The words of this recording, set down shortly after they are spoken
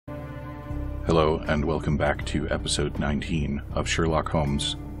Hello, and welcome back to episode 19 of Sherlock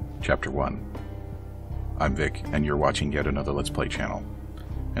Holmes, Chapter 1. I'm Vic, and you're watching yet another Let's Play channel.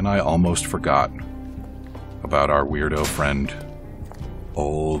 And I almost forgot about our weirdo friend,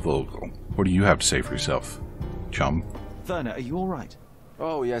 Old Vogel. What do you have to say for yourself, chum? Werner, are you alright?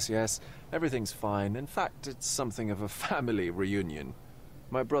 Oh, yes. Everything's fine. In fact, it's something of a family reunion.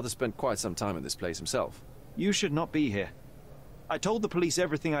 My brother spent quite some time in this place himself. You should not be here. I told the police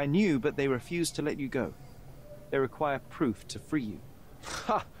everything I knew, but they refused to let you go. They require proof to free you.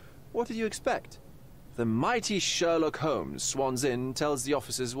 Ha! What did you expect? The mighty Sherlock Holmes swans in, tells the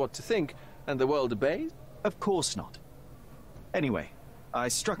officers what to think, and the world obeys? Of course not. Anyway, I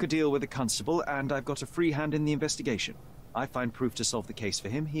struck a deal with the constable, and I've got a free hand in the investigation. I find proof to solve the case for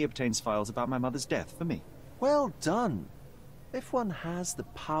him. He obtains files about my mother's death for me. Well done. If one has the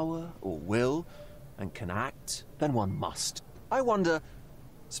power or will and can act, then one must. I wonder,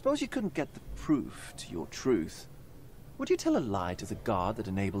 suppose you couldn't get the proof to your truth. Would you tell a lie to the guard that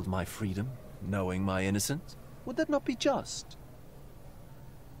enabled my freedom, knowing my innocence? Would that not be just?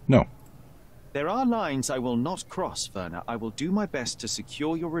 No. There are lines I will not cross, Werner. I will do my best to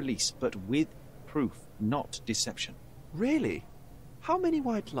secure your release, but with proof, not deception. Really? How many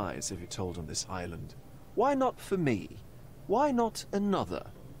white lies have you told on this island? Why not for me? Why not another?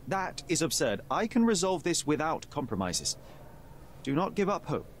 That is absurd. I can resolve this without compromises. Do not give up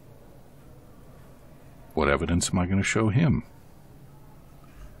hope. What evidence am I going to show him?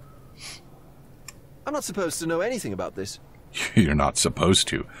 I'm not supposed to know anything about this. You're not supposed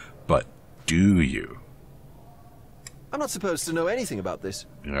to, but do you? I'm not supposed to know anything about this.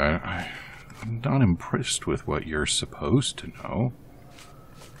 I'm not impressed with what you're supposed to know.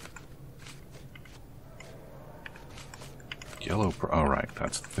 Oh, right,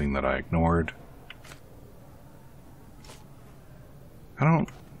 that's the thing that I ignored. I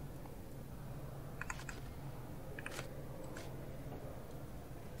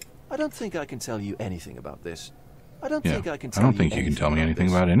don't think I can tell you anything about this. I don't you can tell me anything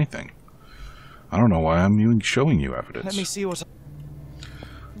about anything. I don't know why I'm even showing you evidence. Let me see what...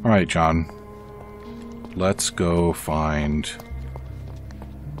 Alright, John. Let's go find...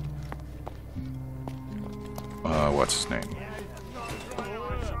 what's his name?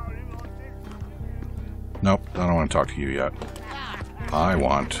 Nope, I don't want to talk to you yet. I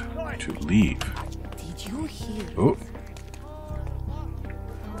want to leave. Did you hear? Oh.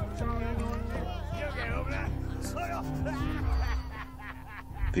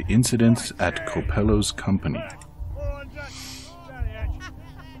 The incidents at Coppello's company.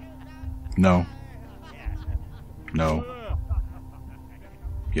 No. No.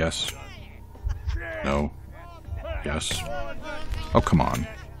 Yes. No. Yes. Oh, come on.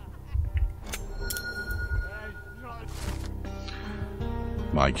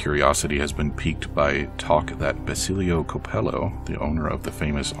 My curiosity has been piqued by talk that Basilio Coppello, the owner of the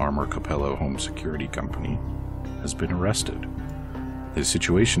famous Armor Coppello Home Security Company, has been arrested. His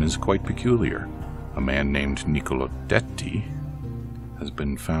situation is quite peculiar. A man named Niccolo Detti has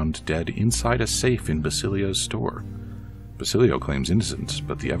been found dead inside a safe in Basilio's store. Basilio claims innocence,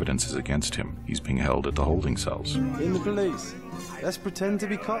 but the evidence is against him. He's being held at the holding cells. In the police. Let's pretend to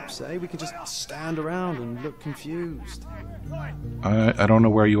be cops, eh? We can just stand around and look confused. I don't know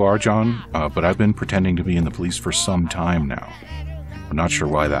where you are, John, but I've been pretending to be in the police for some time now. I'm not sure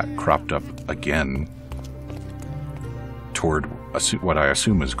why that cropped up again toward what I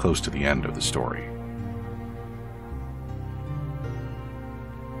assume is close to the end of the story.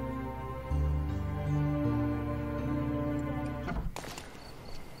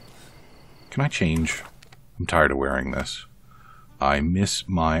 Can I change? I'm tired of wearing this. I miss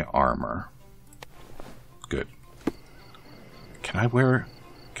my armor. Good. Can I wear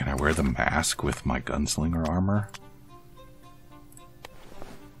the mask with my gunslinger armor?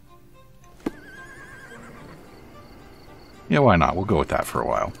 Yeah, why not? We'll go with that for a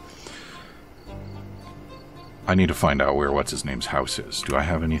while. I need to find out where what's-his-name's house is. Do I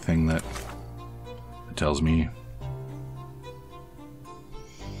have anything that tells me?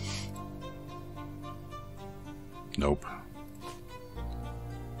 Nope.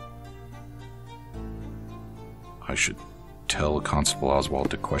 I should tell Constable Oswald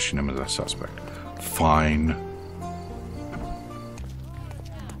to question him as a suspect. Fine.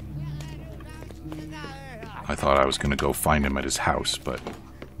 I thought I was going to go find him at his house, but...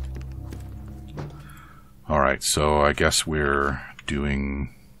 Alright, so I guess we're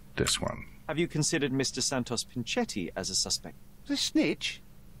doing this one. Have you considered Mr. Santos Pinchetti as a suspect? The snitch?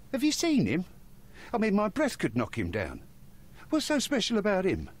 Have you seen him? I mean, my breath could knock him down. What's so special about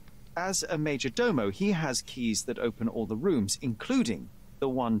him? As a major domo, he has keys that open all the rooms, including the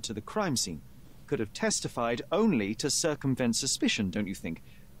one to the crime scene. could have testified only to circumvent suspicion, don't you think?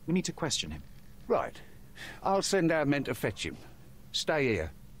 We need to question him. Right. I'll send our men to fetch him. Stay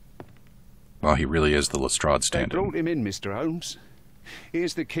here. Well, he really is the Lestrade They stand-in. brought him in, Mr. Holmes.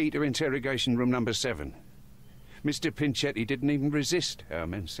 Here's the key to interrogation room number 7. Mr. Pinchetti didn't even resist, our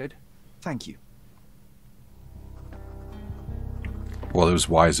men said. Thank you. Well, it was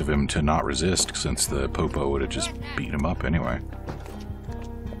wise of him to not resist, since the Popo would have just beaten him up anyway.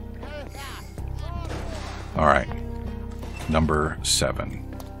 Alright. Number 7.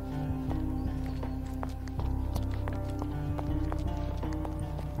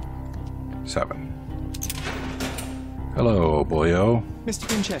 Hello, boyo. Mr.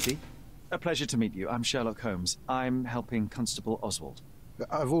 Pinchetti, a pleasure to meet you. I'm Sherlock Holmes. I'm helping Constable Oswald.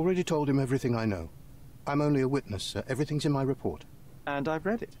 I've already told him everything I know. I'm only a witness, sir. Everything's in my report. And I've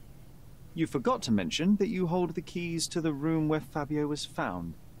read it. You forgot to mention that you hold the keys to the room where Fabio was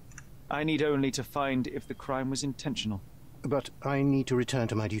found. I need only to find if the crime was intentional. But I need to return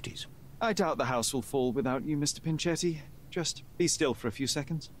to my duties. I doubt the house will fall without you, Mr. Pinchetti. Just be still for a few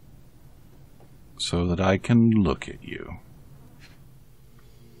seconds. So that I can look at you.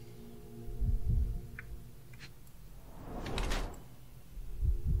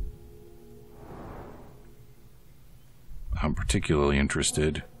 I'm particularly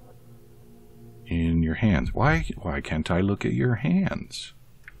interested in your hands. Why can't I look at your hands?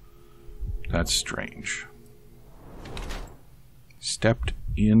 That's strange. Stepped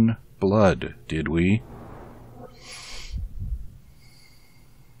in blood, did we?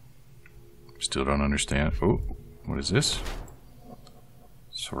 Still don't understand. Oh, what is this?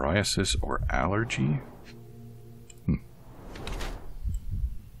 Psoriasis or allergy?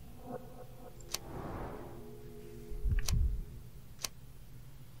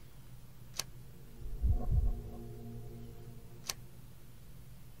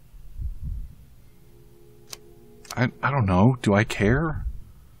 I don't know. Do I care?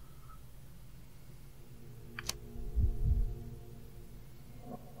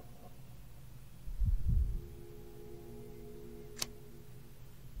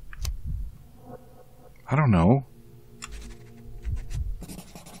 I don't know.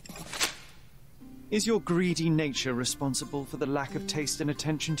 Is your greedy nature responsible for the lack of taste and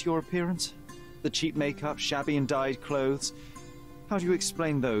attention to your appearance? The cheap makeup, shabby and dyed clothes? How do you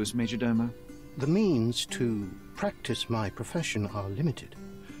explain those, Majordomo? The means to practice my profession are limited.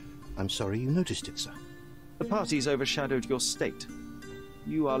 I'm sorry you noticed it, sir. The parties overshadowed your state.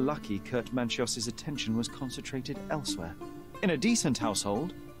 You are lucky Kurt Manchios's attention was concentrated elsewhere. In a decent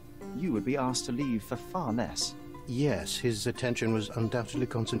household, you would be asked to leave for far less. Yes, his attention was undoubtedly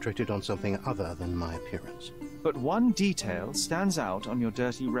concentrated on something other than my appearance. But one detail stands out on your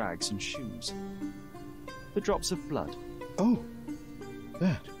dirty rags and shoes. The drops of blood. Oh,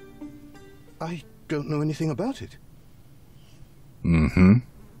 that. I don't know anything about it. Mm-hmm.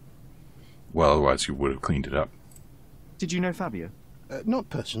 Well, otherwise you would have cleaned it up. Did you know Fabio? Not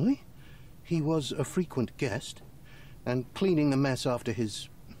personally. He was a frequent guest, and cleaning the mess after his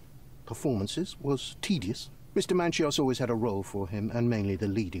performances was tedious. Mr. Manchios always had a role for him, and mainly the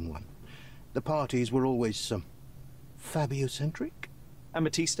leading one. The parties were always, Fabio-centric? And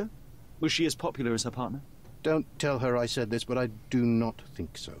Batista? Was she as popular as her partner? Don't tell her I said this, but I do not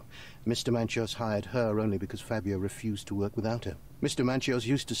think so. Mr. Manchios hired her only because Fabio refused to work without her. Mr. Manchios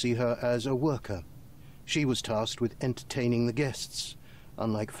used to see her as a worker. She was tasked with entertaining the guests,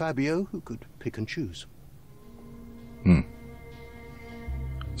 unlike Fabio, who could pick and choose. Is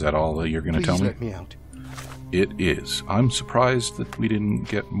that all that you're going to tell me? Please let me out. It is. I'm surprised that we didn't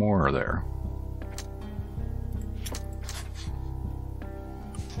get more there.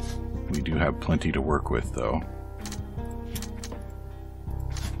 We do have plenty to work with, though.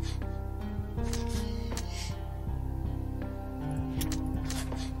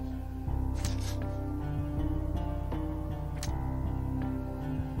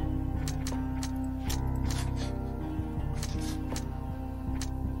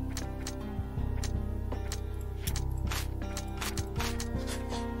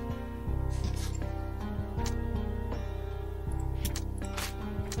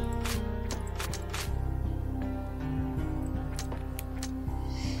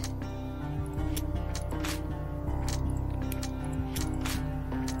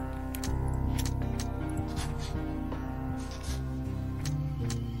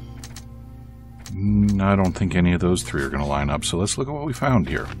 I don't think any of those three are going to line up, so let's look at what we found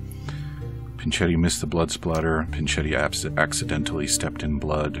here. Pinchetti missed the blood splatter. Pinchetti accidentally stepped in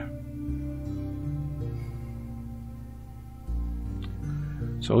blood.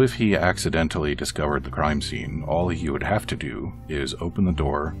 So So if he accidentally discovered the crime scene, all he would have to do is open the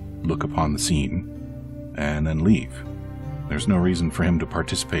door, look upon the scene, and then leave. There's no reason for him to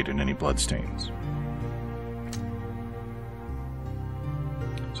participate in any bloodstains.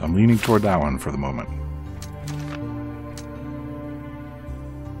 So I'm leaning toward that one for the moment.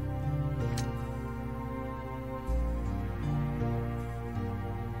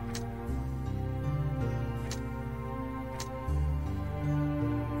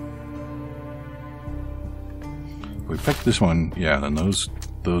 If we pick this one, yeah, then those...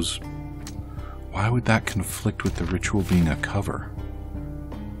 Why would that conflict with the ritual being a cover?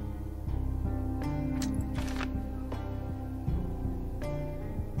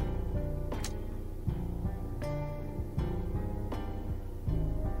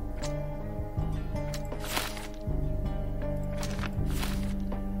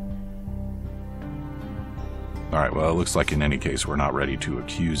 Alright, well, it looks like in any case we're not ready to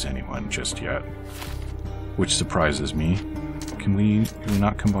accuse anyone just yet. Which surprises me. Can we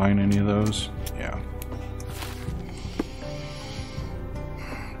not combine any of those? Yeah.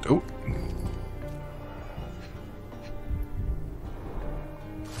 Oh.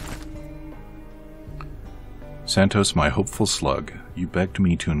 Santos, my hopeful slug, you begged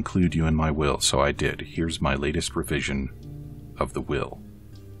me to include you in my will, so I did. Here's my latest revision of the will.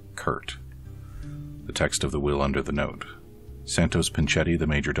 Kurt. The text of the will under the note. Santos Pinchetti, the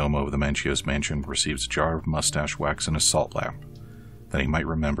majordomo of the Mancios mansion, receives a jar of mustache wax and a salt lamp, that he might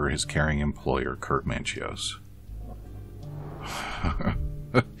remember his caring employer, Kurt Mancios.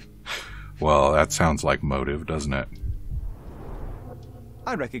 Well, that sounds like motive, doesn't it?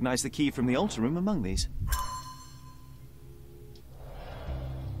 I recognize the key from the altar room among these.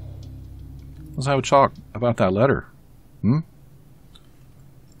 Let's have a talk about that letter.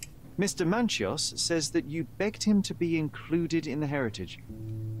 Mr. Mancios says that you begged him to be included in the heritage.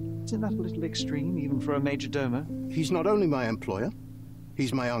 Isn't that a little extreme, even for a majordomo? He's not only my employer,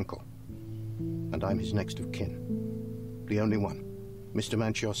 he's my uncle. And I'm his next of kin. The only one. Mr.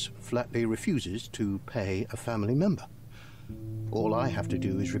 Mancios flatly refuses to pay a family member. All I have to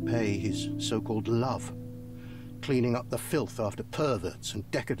do is repay his so-called love, cleaning up the filth after perverts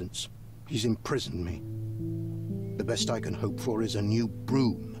and decadents. He's imprisoned me. The best I can hope for is a new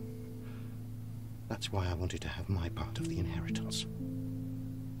broom. That's why I wanted to have my part of the inheritance.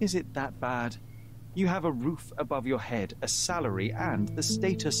 Is it that bad? You have a roof above your head, a salary, and the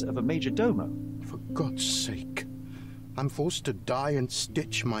status of a majordomo. For God's sake. I'm forced to dye and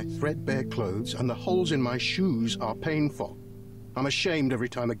stitch my threadbare clothes, and the holes in my shoes are painful. I'm ashamed every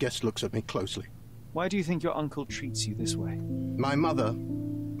time a guest looks at me closely. Why do you think your uncle treats you this way? My mother,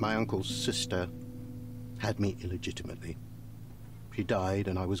 my uncle's sister, had me illegitimately. She died,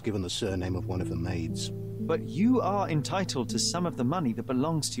 and I was given the surname of one of the maids. But you are entitled to some of the money that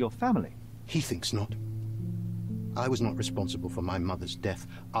belongs to your family. He thinks not. I was not responsible for my mother's death.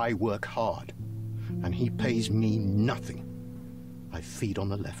 I work hard, and he pays me nothing. I feed on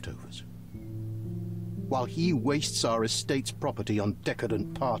the leftovers. While he wastes our estate's property on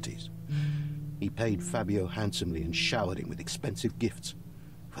decadent parties, he paid Fabio handsomely and showered him with expensive gifts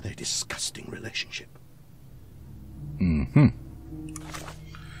for their disgusting relationship.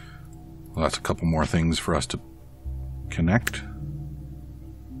 Well, that's a couple more things for us to connect.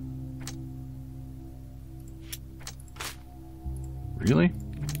 Really?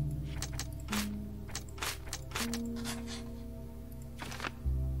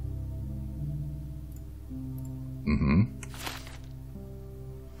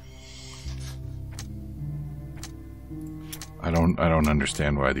 I don't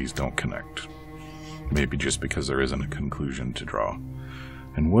understand why these don't connect. Maybe just because there isn't a conclusion to draw.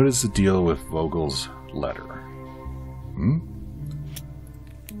 And what is the deal with Vogel's letter?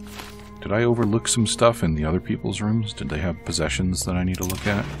 Did I overlook some stuff in the other people's rooms? Did they have possessions that I need to look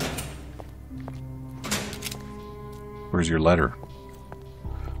at? Where's your letter?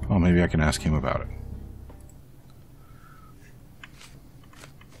 Oh, maybe I can ask him about it.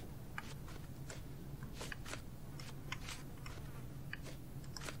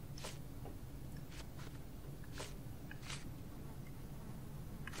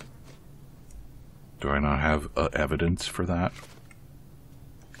 Do I not have evidence for that?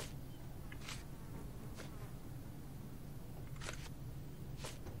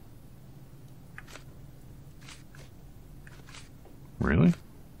 Really?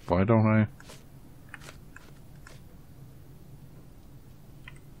 Why don't I?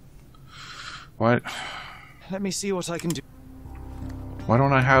 Why? Let me see what I can do. Why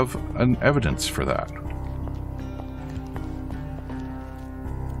don't I have an evidence for that?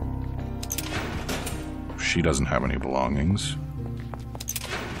 She doesn't have any belongings.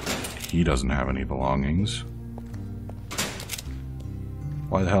 He doesn't have any belongings.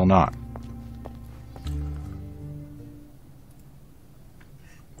 Why the hell not?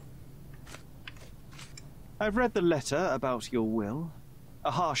 I've read the letter about your will.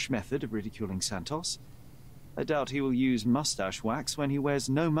 A harsh method of ridiculing Santos. I doubt he will use mustache wax when he wears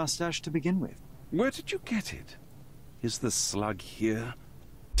no mustache to begin with. Where did you get it? Is the slug here?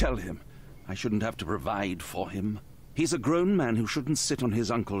 Tell him I shouldn't have to provide for him. He's a grown man who shouldn't sit on his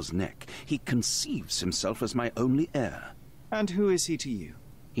uncle's neck. He conceives himself as my only heir. And who is he to you?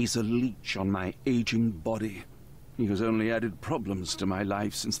 He's a leech on my aging body. He has only added problems to my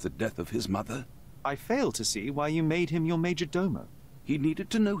life since the death of his mother. I fail to see why you made him your major domo. He needed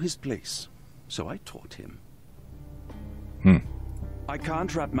to know his place, so I taught him. I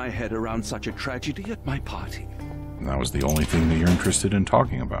can't wrap my head around such a tragedy at my party. And that was the only thing that you're interested in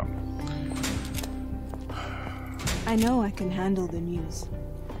talking about. I know I can handle the news.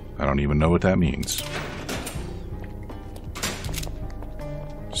 I don't even know what that means.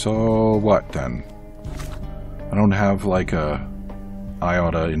 So what then? I don't have like a... I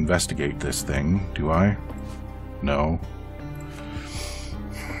ought to investigate this thing, do I? No.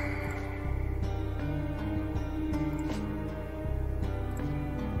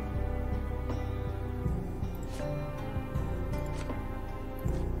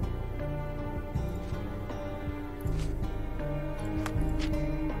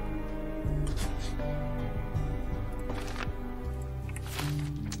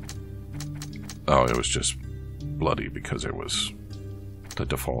 Oh, it was just bloody because it was the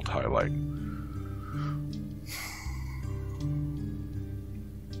default highlight.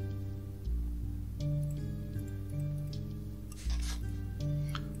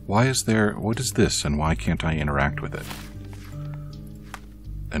 Why is there... What is this, and why can't I interact with it?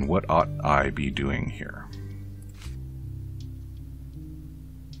 And what ought I be doing here?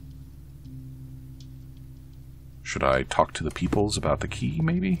 Should I talk to the peoples about the key,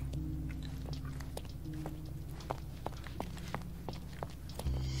 maybe?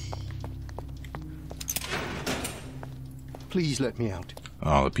 Please let me out.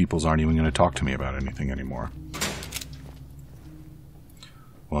 Oh, the peoples aren't even going to talk to me about anything anymore.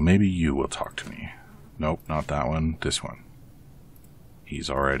 Well, maybe you will talk to me. Nope, not that one. This one. He's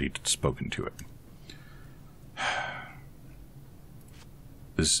already spoken to it.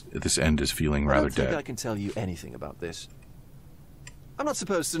 This end is feeling rather dead. I don't think I can tell you anything about this. I'm not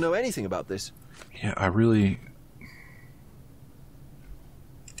supposed to know anything about this. Yeah, I really...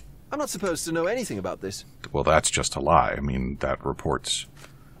 I'm not supposed to know anything about this. Well, that's just a lie. I mean, that reports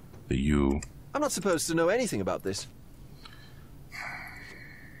the you... I'm not supposed to know anything about this.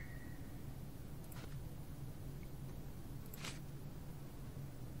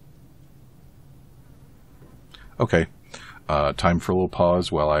 Okay. Time for a little pause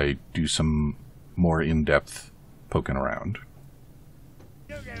while I do some more in-depth poking around.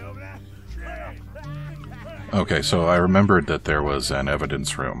 Okay, so I remembered that there was an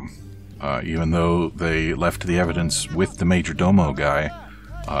evidence room. Even though they left the evidence with the Major Domo guy,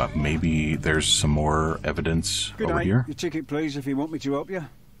 maybe there's some more evidence over here? Your ticket, please, if you want me to help you.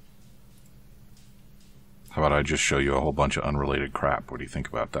 How about I just show you a whole bunch of unrelated crap? What do you think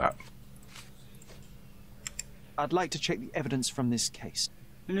about that? I'd like to check the evidence from this case.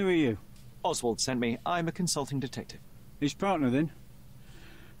 And who are you? Oswald sent me. I'm a consulting detective. His partner, then?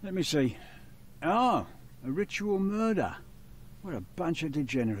 Let me see. Ah, a ritual murder. What a bunch of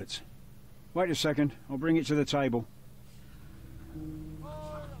degenerates. Wait a second, I'll bring it to the table.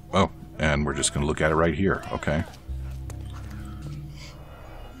 Oh, and we're just going to look at it right here, okay.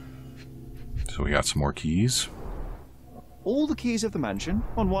 So we got some more keys. All the keys of the mansion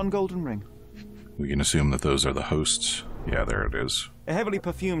on one golden ring. We can assume that those are the hosts. Yeah, there it is. A heavily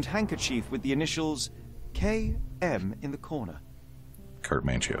perfumed handkerchief with the initials KM in the corner. Kurt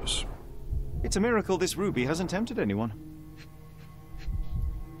Manchios. It's a miracle this ruby hasn't tempted anyone.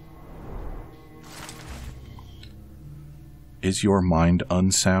 Is your mind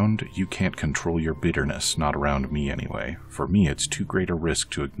unsound? You can't control your bitterness, not around me anyway. For me, it's too great a risk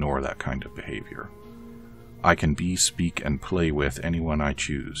to ignore that kind of behavior. I can be, speak, and play with anyone I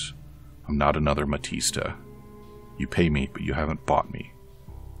choose. I'm not another Matista. You pay me, but you haven't bought me.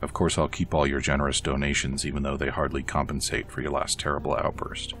 Of course, I'll keep all your generous donations, even though they hardly compensate for your last terrible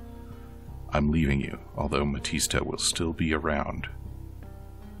outburst. I'm leaving you, although Matista will still be around.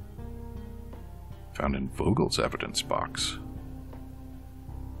 Found in Vogel's evidence box.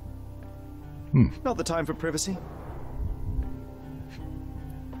 Not the time for privacy.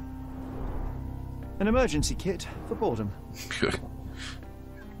 An emergency kit for boredom. Good.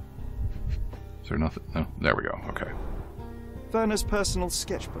 Is there nothing? No, there we go. Okay. Werner's personal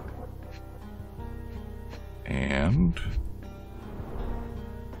sketchbook. And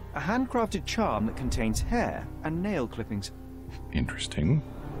A handcrafted charm that contains hair and nail clippings. interesting.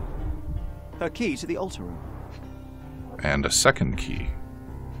 Her key to the altar room. And a second key.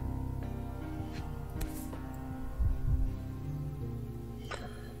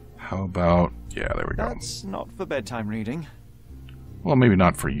 How about... yeah, there we go. That's not for bedtime reading. Well, maybe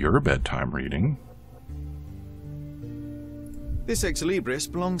not for your bedtime reading. This ex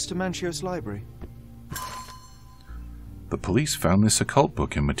libris belongs to Manchios' library. The police found this occult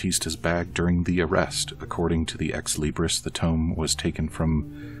book in Batista's bag during the arrest. According to the ex libris, the tome was taken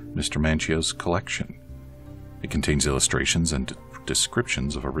from Mr. Manchios' collection. It contains illustrations and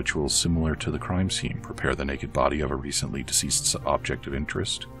descriptions of a ritual similar to the crime scene. Prepare the naked body of a recently deceased object of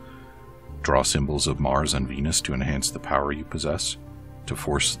interest. Draw symbols of Mars and Venus to enhance the power you possess.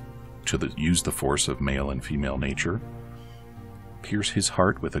 Use the force of male and female nature. Pierce his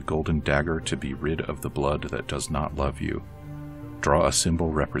heart with a golden dagger to be rid of the blood that does not love you. Draw a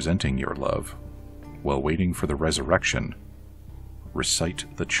symbol representing your love. While waiting for the resurrection, recite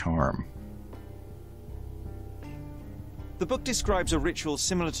the charm. The book describes a ritual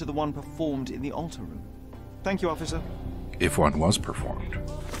similar to the one performed in the altar room. Thank you, officer. If one was performed.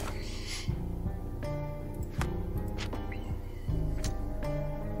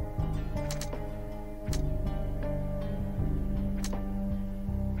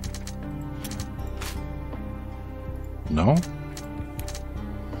 No?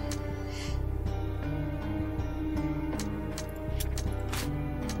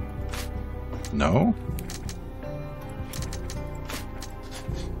 No?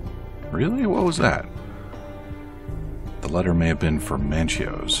 Really? What was that? The letter may have been for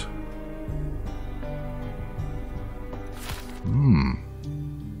Manchios.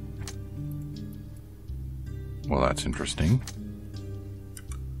 Well, that's interesting.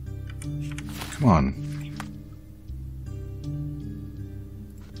 Come on.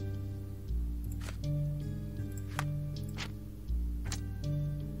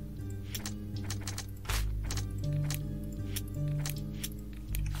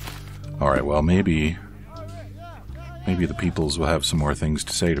 Alright, well, maybe the peoples will have some more things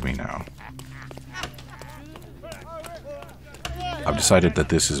to say to me now. I've decided that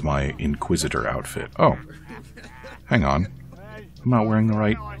this is my Inquisitor outfit. Oh, hang on. I'm not wearing the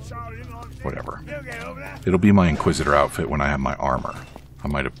right... whatever. It'll be my Inquisitor outfit when I have my armor. I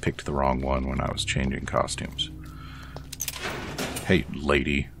might have picked the wrong one when I was changing costumes. Hey,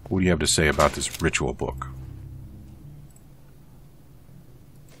 lady, what do you have to say about this ritual book?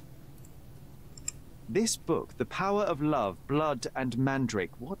 This book, The Power of Love, Blood, and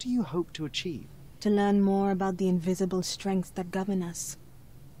Mandrake, what do you hope to achieve? To learn more about the invisible strengths that govern us.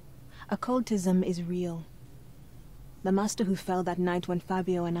 Occultism is real. The master who fell that night when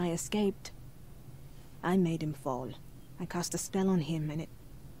Fabio and I escaped, I made him fall. I cast a spell on him and it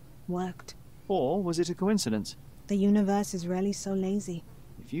worked. Or was it a coincidence? The universe is rarely so lazy.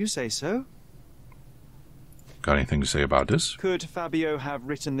 If you say so. Got anything to say about this? Could Fabio have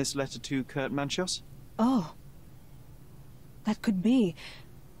written this letter to Kurt Manchios? Oh. That could be.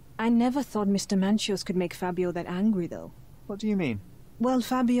 I never thought Mr. Manchios could make Fabio that angry, though. What do you mean? Well,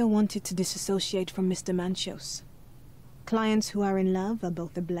 Fabio wanted to disassociate from Mr. Manchios. Clients who are in love are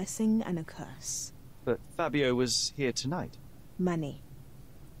both a blessing and a curse. But Fabio was here tonight. Money.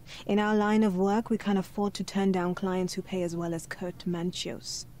 In our line of work, we can't afford to turn down clients who pay as well as Kurt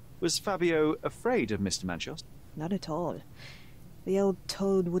Manchios. Was Fabio afraid of Mr. Manchios? Not at all. The old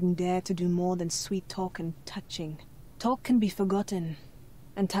toad wouldn't dare to do more than sweet talk and touching. Talk can be forgotten,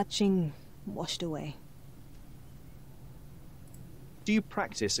 and touching washed away. Do you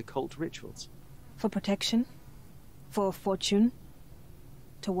practice occult rituals? For protection? For fortune?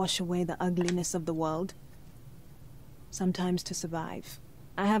 To wash away the ugliness of the world? Sometimes to survive.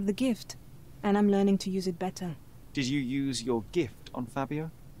 I have the gift, and I'm learning to use it better. Did you use your gift on Fabio?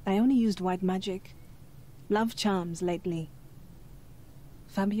 I only used white magic. Love charms lately.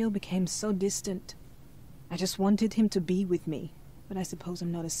 Fabio became so distant. I just wanted him to be with me, but I suppose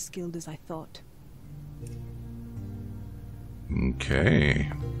I'm not as skilled as I thought.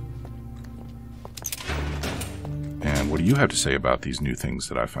 Okay. And what do you have to say about these new things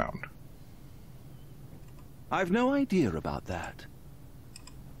that I found? I've no idea about that.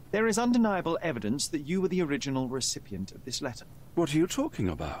 There is undeniable evidence that you were the original recipient of this letter. What are you talking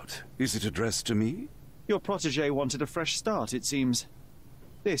about? Is it addressed to me? Your protege wanted a fresh start, it seems.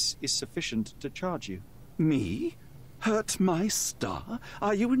 This is sufficient to charge you. Me? Hurt my star?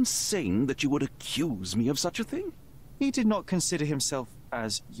 Are you insane that you would accuse me of such a thing? He did not consider himself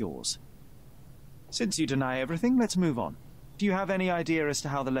as yours. Since you deny everything, let's move on. Do you have any idea as to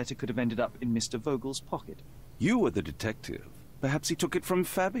how the letter could have ended up in Mr. Vogel's pocket? You were the detective. Perhaps he took it from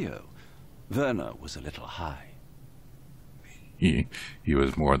Fabio. Werner was a little high. He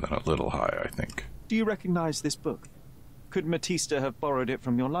was more than a little high, I think. Do you recognize this book? Could Matista have borrowed it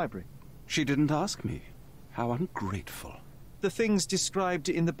from your library? She didn't ask me. How ungrateful. The things described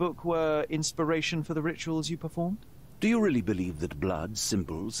in the book were inspiration for the rituals you performed? Do you really believe that blood,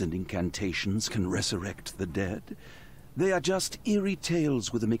 symbols, and incantations can resurrect the dead? They are just eerie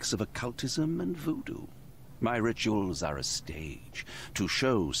tales with a mix of occultism and voodoo. My rituals are a stage to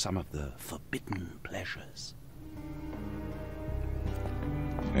show some of the forbidden pleasures.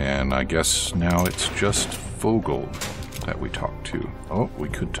 And I guess now it's just Vogel that we talk to. Oh, we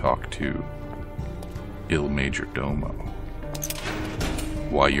could talk to Il Majordomo.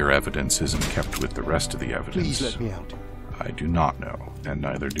 Why your evidence isn't kept with the rest of the evidence, Please let me out. I do not know, and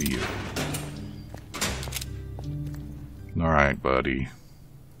neither do you. Alright, buddy.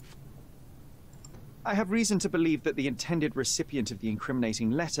 I have reason to believe that the intended recipient of the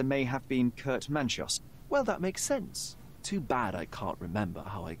incriminating letter may have been Kurt Manchios. Well, that makes sense. Too bad I can't remember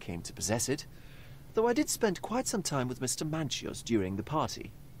how I came to possess it. Though I did spend quite some time with Mr. Manchios during the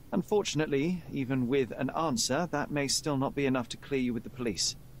party. Unfortunately, even with an answer, that may still not be enough to clear you with the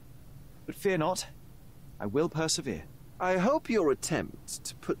police. But fear not, I will persevere. I hope your attempt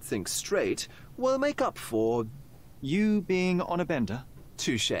to put things straight will make up for... You being on a bender?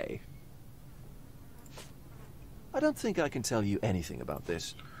 Touché. I don't think I can tell you anything about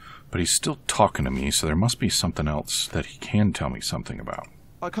this. But he's still talking to me, so there must be something else that he can tell me something about.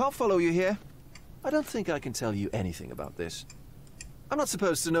 I can't follow you here. I don't think I can tell you anything about this. I'm not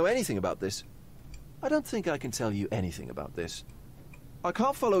supposed to know anything about this. I don't think I can tell you anything about this. I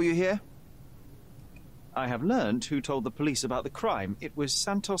can't follow you here. I have learned who told the police about the crime. It was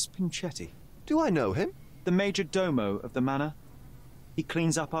Santos Pinchetti. Do I know him? The major domo of the manor. He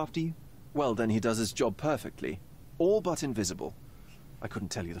cleans up after you? Well, then he does his job perfectly. All but invisible. I couldn't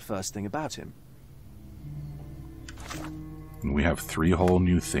tell you the first thing about him. And we have 3 whole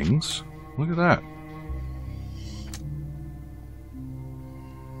new things? Look at that.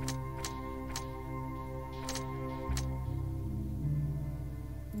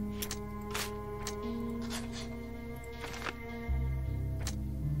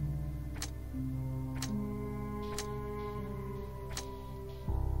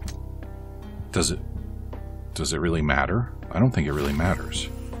 Does it really matter? I don't think it really matters.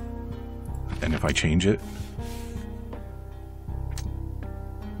 And if I change it?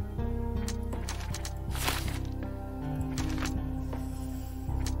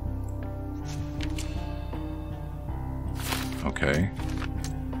 Okay.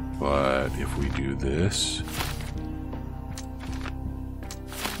 But if we do this...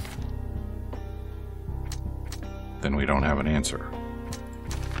 then we don't have an answer.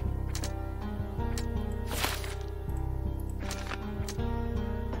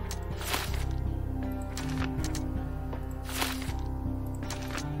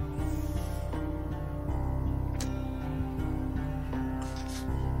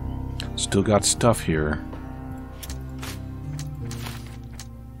 Still got stuff here.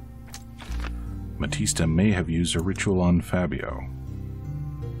 Matista may have used a ritual on Fabio.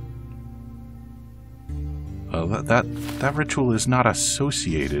 That ritual is not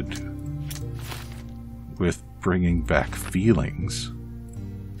associated with bringing back feelings.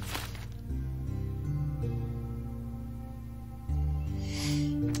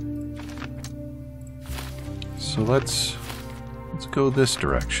 So let's go this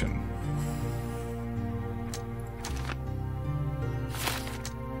direction.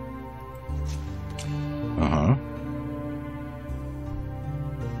 Uh-huh.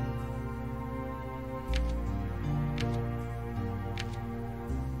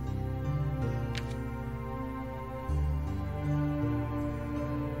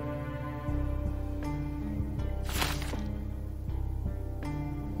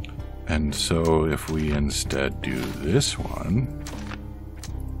 And so if we instead do this one...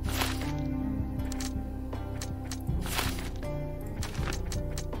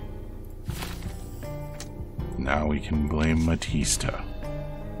 now we can blame Matista.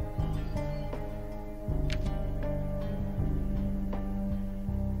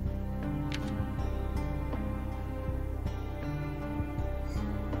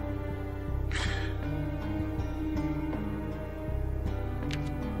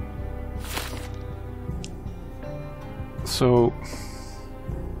 So,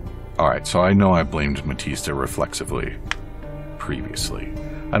 alright, so I know I blamed Matista reflexively previously.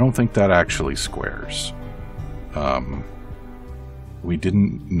 I don't think that actually squares. We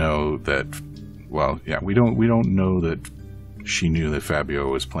didn't know that, well, yeah, we don't know that she knew that Fabio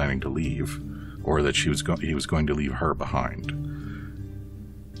was planning to leave, or that he was going to leave her behind.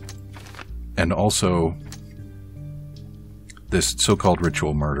 And also, this so-called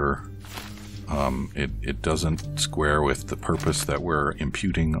ritual murder, it doesn't square with the purpose that we're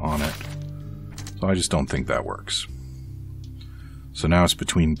imputing on it. So I just don't think that works. So now it's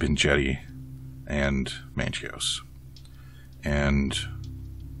between Pinchetti and Manchios. And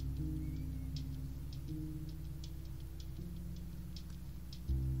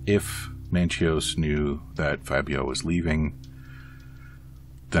if Manchios knew that Fabio was leaving,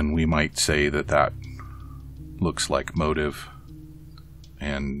 then we might say that that looks like motive.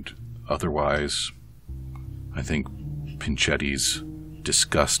 And otherwise, I think Pinchetti's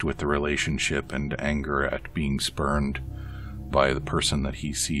disgust with the relationship and anger at being spurned by the person that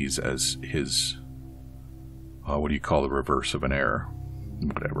he sees as his, what do you call the reverse of an heir?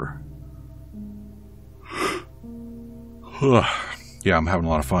 Whatever. Yeah, I'm having a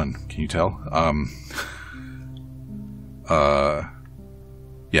lot of fun. Can you tell?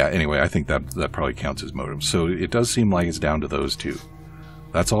 Yeah, anyway, I think that probably counts as motive. So it does seem like it's down to those two.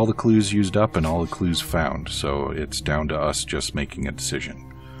 That's all the clues used up and all the clues found, so it's down to us just making a decision.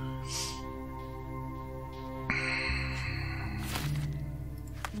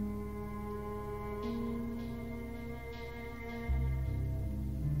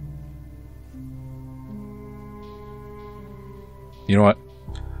 You know what?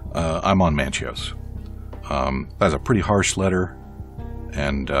 I'm on Manchios. That's a pretty harsh letter,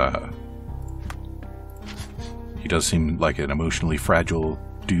 and he does seem like an emotionally fragile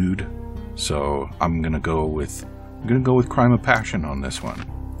dude. So I'm gonna go with crime of passion on this one.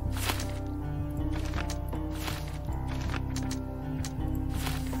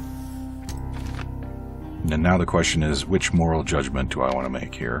 And now the question is, which moral judgment do I want to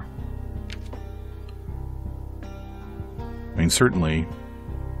make here? I mean, certainly,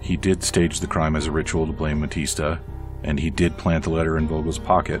 he did stage the crime as a ritual to blame Matista, and he did plant the letter in Vogel's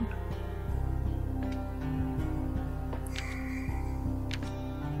pocket.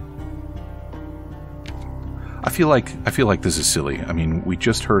 I feel like this is silly. I mean, we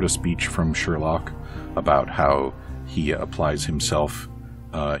just heard a speech from Sherlock about how he applies himself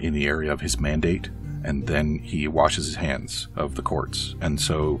in the area of his mandate, and then he washes his hands of the courts. And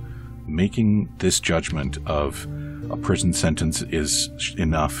so, making this judgment of a prison sentence is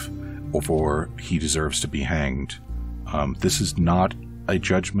enough, or he deserves to be hanged. This is not a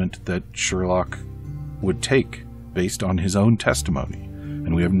judgment that Sherlock would take based on his own testimony,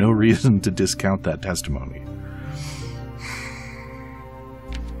 and we have no reason to discount that testimony.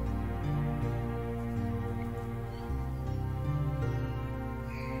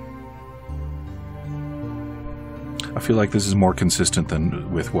 I feel like this is more consistent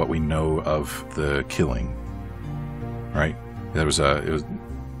than with what we know of the killing. Right?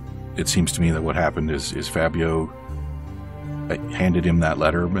 It seems to me that what happened is Fabio handed him that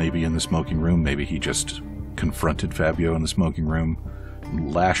letter, maybe in the smoking room. Maybe he just confronted Fabio in the smoking room,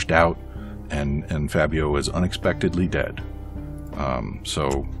 lashed out, and Fabio was unexpectedly dead.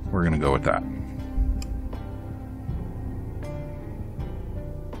 So we're going to go with that.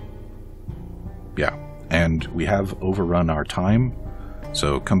 Yeah, and we have overrun our time,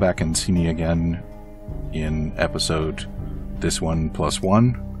 so come back and see me again in episode this one plus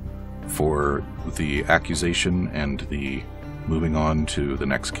one for the accusation and the moving on to the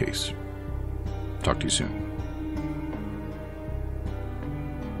next case. Talk to you soon.